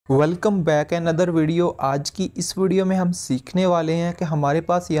Welcome back another video. आज की इस वीडियो में हम सीखने वाले हैं कि हमारे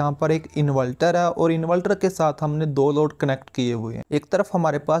पास यहाँ पर एक इन्वर्टर है और इन्वर्टर के साथ हमने दो लोड कनेक्ट किए हुए हैं। एक तरफ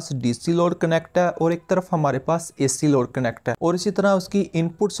हमारे पास डीसी लोड कनेक्ट है और एक तरफ हमारे पास एसी लोड कनेक्ट है। और इसी तरह उसकी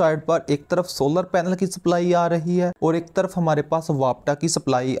इनपुट साइड पर एक तरफ सोलर पैनल की सप्लाई आ रही है और एक तरफ हमारे पास वापटा की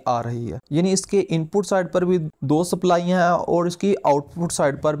सप्लाई आ रही है। यानी इसके इनपुट साइड पर भी दो सप्लाई हैं और इसकी आउटपुट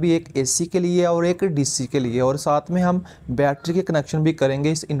साइड पर भी एक एसी के लिए और एक डीसी के लिए, और साथ में हम बैटरी के कनेक्शन भी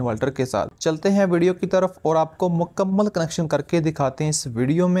करेंगे इस इन्वर्टर के साथ। चलते हैं वीडियो की तरफ और आपको मुकम्मल कनेक्शन करके दिखाते हैं इस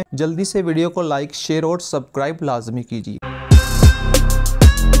वीडियो में। जल्दी से वीडियो को लाइक, शेयर और सब्सक्राइब लाजमी कीजिए।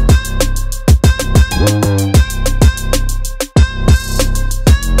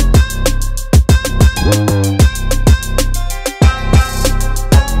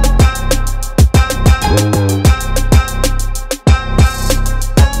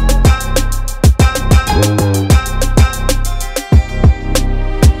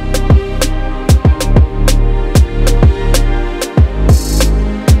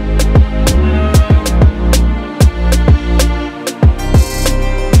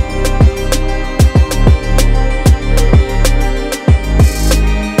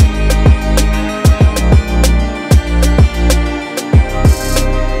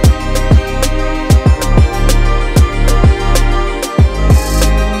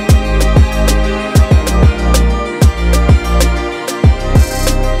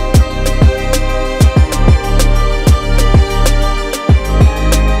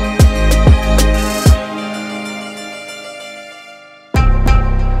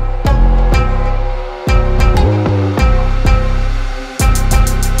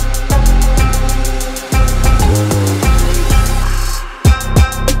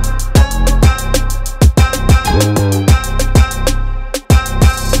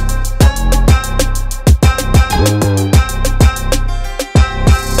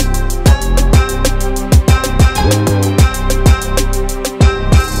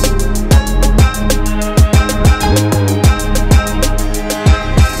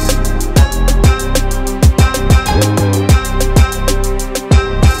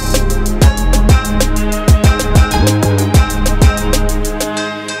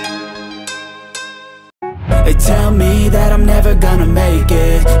 They tell me that I'm never gonna make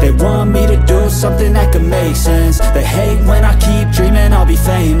it. They want me to do something that could make sense. They hate when I keep dreaming I'll be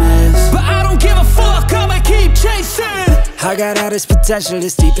famous, but I don't give a fuck, I'ma keep chasing. I got all this potential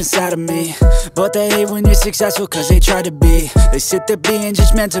that's deep inside of me, but they hate when you're successful cause they try to be. They sit there being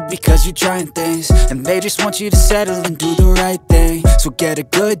judgmental because you're trying things, and they just want you to settle and do the right thing. So get a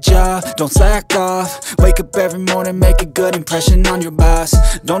good job, don't slack off. Wake up every morning, make a good impression on your boss.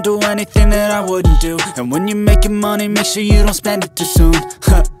 Don't do anything that I wouldn't do, and when you're making money, make sure you don't spend it too soon.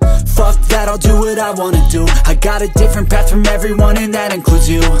 Fuck that, I'll do what I wanna do. I got a different path from everyone, and that includes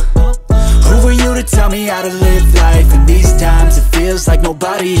you. Who are you to tell me how to live life? In these times it feels like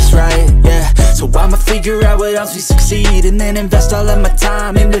nobody's right, yeah. So I'ma figure out what else we succeed, and then invest all of my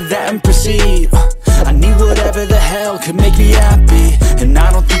time into that and proceed. I need whatever the hell could make me happy, and I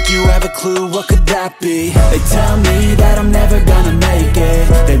don't think you have a clue what could that be. They tell me that I'm never gonna make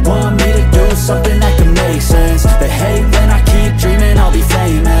it. They want me to do something that could make sense. They hate when I keep dreaming I'll be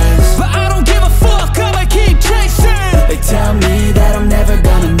famous, but I don't give a fuck, I'ma keep chasing. They tell me that I'm never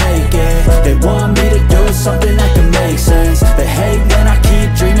gonna make it. They want me to do something that could make sense. They hate when I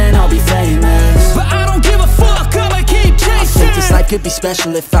keep dreaming I'll be famous, but I don't give a fuck, I'ma keep chasing. I think this life could be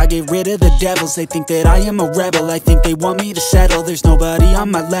special if I get rid of the devils. They think that I am a rebel, I think they want me to settle. There's nobody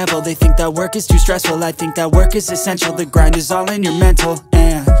on my level. They think that work is too stressful, I think that work is essential. The grind is all in your mental,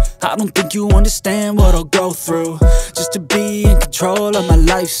 and I don't think you understand what I'll go through just to be in control of my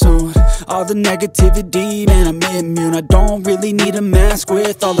life soon. All the negativity, man, I'm immune. I don't really need a mask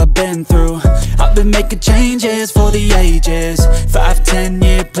with all I've been through. I've been making changes for the ages. 5-10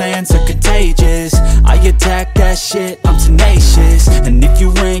 year plans are contagious. I attack that shit, I'm tenacious. And if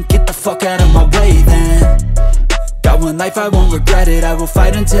you ain't, get the fuck out of my way then. Got one life, I won't regret it. I will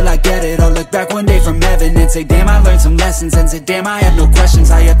fight until I get it. I'll look back one day from heaven and say, damn, I learned some lessons. And say, damn, I had no questions.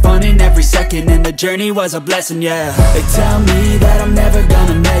 I had fun in every second, and the journey was a blessing, yeah. They tell me that I'm never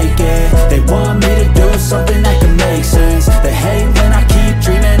gonna make it. They want me to do something that can make sense. They hate when I keep